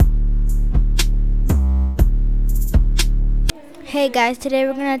Hey guys, today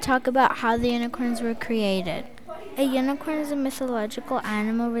we're going to talk about how the unicorns were created. A unicorn is a mythological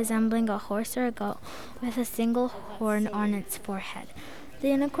animal resembling a horse or a goat with a single horn on its forehead. The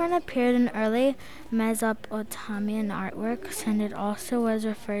unicorn appeared in early Mesopotamian artworks, and it also was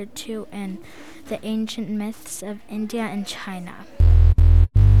referred to in the ancient myths of India and China.